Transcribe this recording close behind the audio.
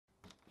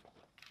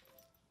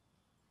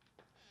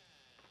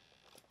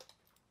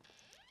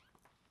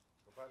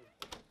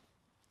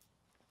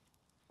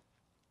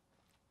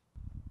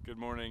Good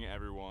morning,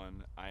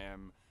 everyone. I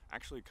am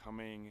actually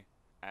coming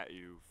at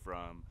you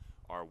from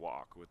our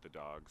walk with the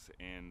dogs,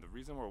 and the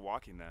reason we're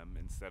walking them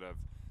instead of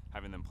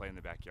having them play in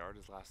the backyard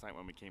is last night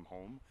when we came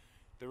home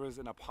there was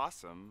an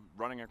opossum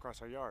running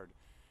across our yard,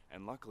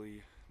 and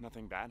luckily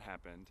nothing bad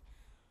happened,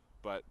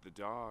 but the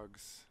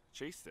dogs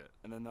chased it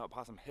and then the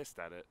opossum hissed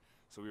at it,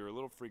 so we were a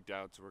little freaked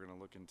out. So we're going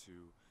to look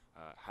into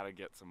how to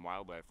get some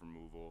wildlife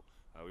removal.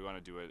 We want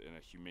to do it in a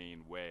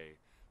humane way,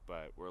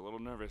 but we're a little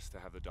nervous to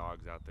have the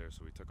dogs out there,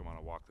 so we took them on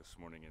a walk this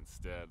morning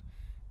instead.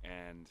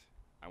 And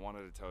I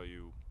wanted to tell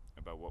you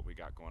about what we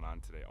got going on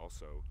today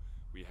also.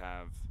 We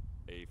have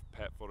a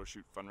pet photo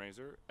shoot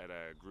fundraiser at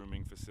a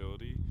grooming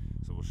facility,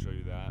 so we'll show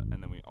you that.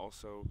 And then we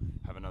also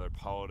have another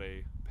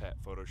Paw-liday Pet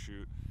Photo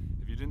Shoot.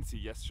 If you didn't see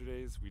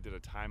yesterday's, we did a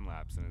time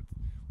lapse and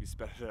we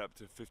sped it up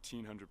to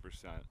 1500%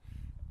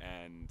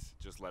 and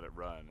just let it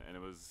run, and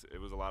it was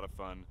a lot of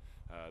fun.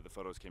 The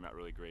photos came out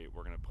really great.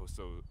 We're gonna post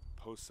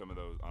some of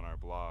those on our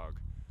blog,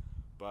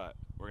 but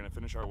we're gonna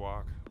finish our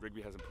walk.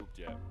 Rigby hasn't pooped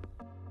yet.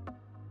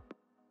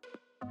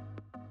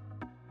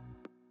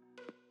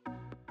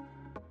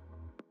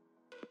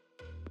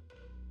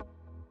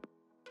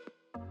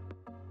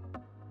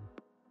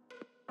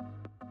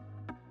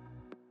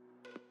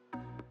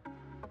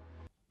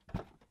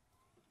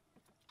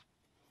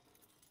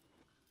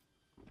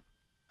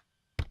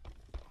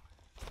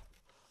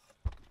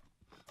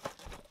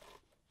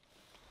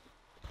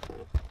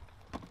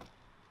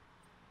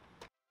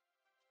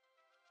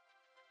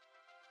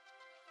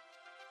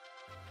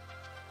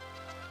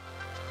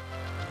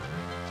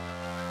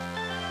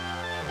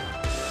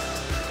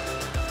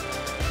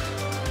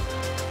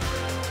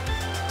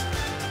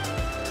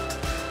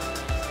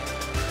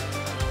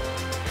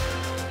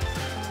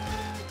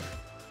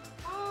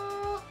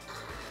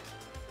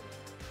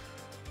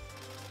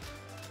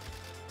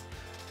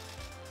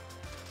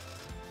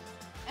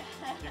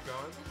 Keep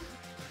going. Do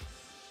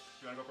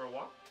you want to go for a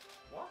walk?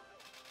 Walk?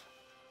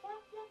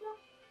 Walk, walk, walk.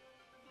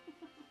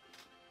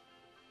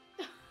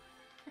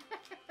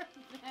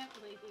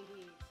 Gently.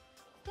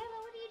 Stella,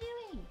 what are you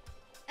doing?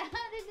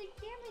 There's a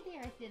camera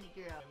there, silly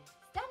girl.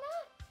 Stella!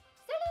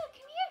 Stella,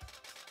 come here!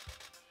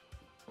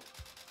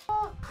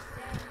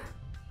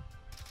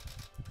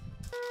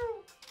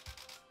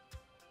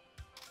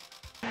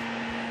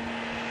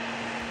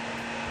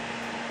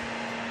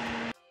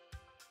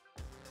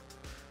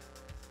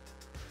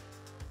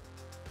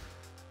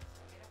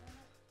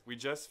 We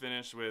just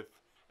finished with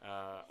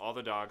all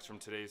the dogs from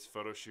today's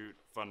photo shoot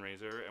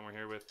fundraiser, and we're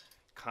here with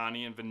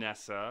Connie and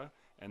Vanessa,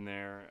 and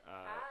they're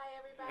Hi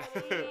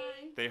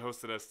everybody. they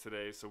hosted us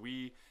today. So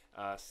we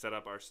set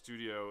up our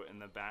studio in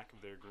the back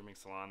of their grooming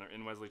salon. They're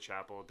in Wesley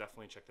Chapel.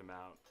 Definitely check them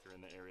out if you're in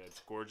the area.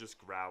 It's Gorgeous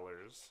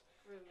Growlers.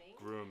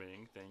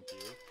 Grooming, thank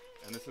you.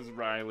 And this is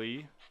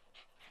Riley.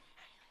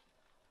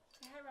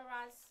 Hi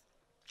Roz.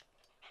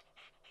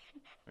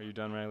 Are you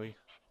done, Riley?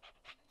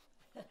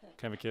 Can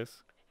I have a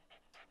kiss?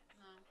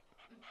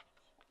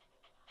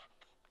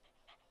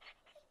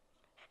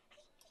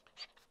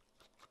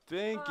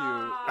 Thank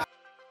you.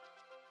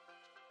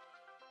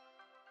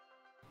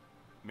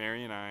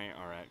 Mary and I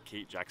are at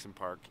Kate Jackson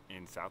Park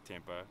in South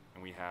Tampa,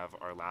 and we have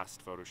our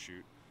last photo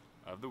shoot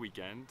of the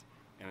weekend,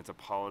 and it's a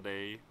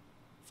Paw-liday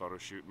photo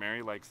shoot.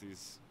 Mary likes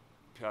these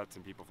pets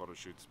and people photo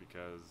shoots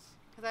because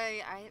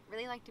I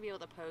really like to be able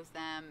to pose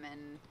them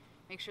and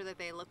make sure that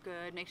they look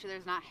good, make sure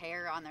there's not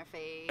hair on their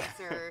face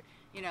or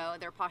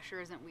their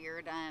posture isn't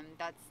weird.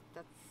 That's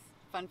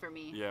fun for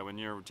me. Yeah, when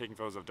you're taking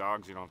photos of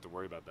dogs, you don't have to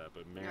worry about that,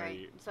 but Mary...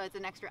 Right. So it's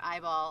an extra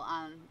eyeball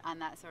on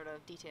that sort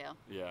of detail.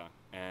 Yeah,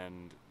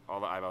 and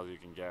all the eyeballs you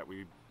can get.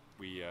 We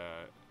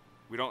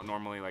don't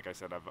normally, like I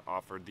said, I've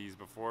offered these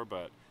before,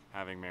 but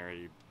having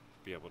Mary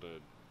be able to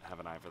have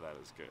an eye for that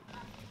is good. I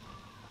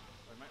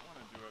might want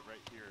to do it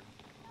right here.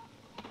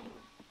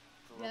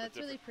 Yeah, it's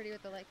really pretty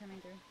with the light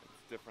coming through.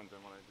 It's different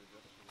than what I did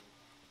yesterday.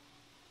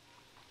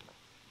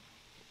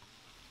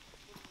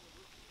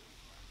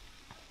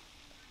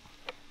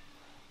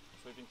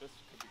 So I think this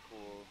could be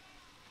cool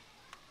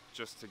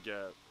just to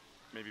get,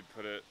 maybe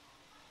put it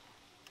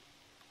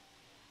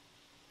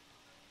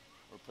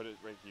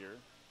right here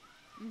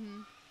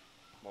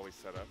while we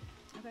set up.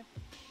 Okay.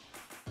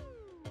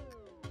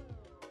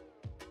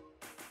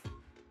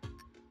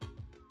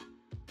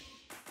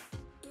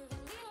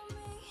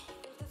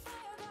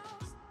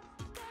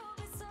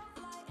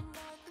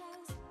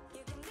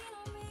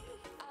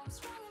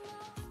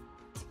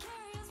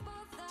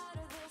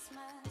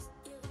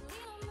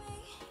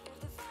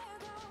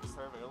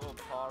 Perfect, a little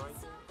paw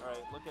right there.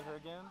 Alright, look at her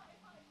again.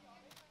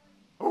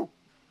 Oh!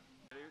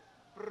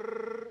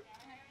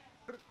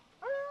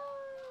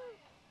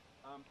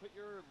 Put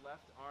your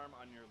left arm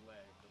on your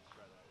leg. Let's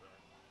try that way.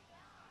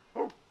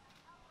 Oh!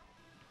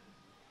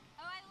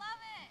 Oh, I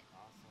love it!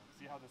 Awesome.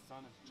 See how the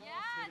sun is just Yeah,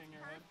 hitting it's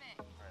your perfect.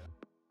 head? All right.